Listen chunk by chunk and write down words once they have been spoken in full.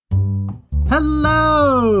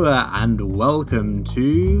Hello, and welcome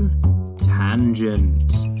to Tangent,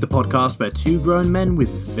 the podcast where two grown men with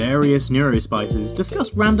various neurospices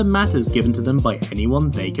discuss random matters given to them by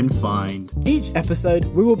anyone they can find. Each episode,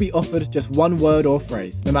 we will be offered just one word or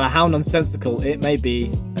phrase, no matter how nonsensical it may be,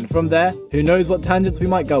 and from there, who knows what tangents we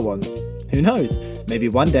might go on. Who knows, maybe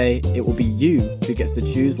one day it will be you who gets to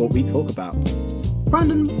choose what we talk about.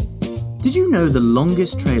 Brandon, did you know the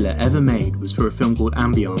longest trailer ever made was for a film called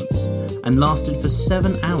Ambiance, and lasted for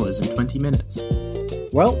 7 hours and 20 minutes?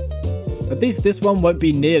 Well, at least this one won't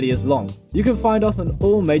be nearly as long. You can find us on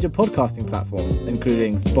all major podcasting platforms,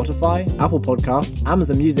 including Spotify, Apple Podcasts,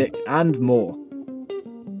 Amazon Music, and more.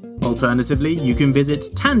 Alternatively, you can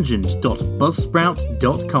visit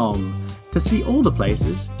tangent.buzzsprout.com to see all the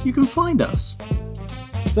places you can find us.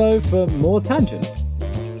 So for more Tangent,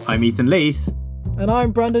 I'm Ethan Leith. and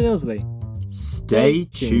I'm Brandon Ilsley. Stay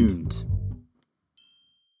tuned.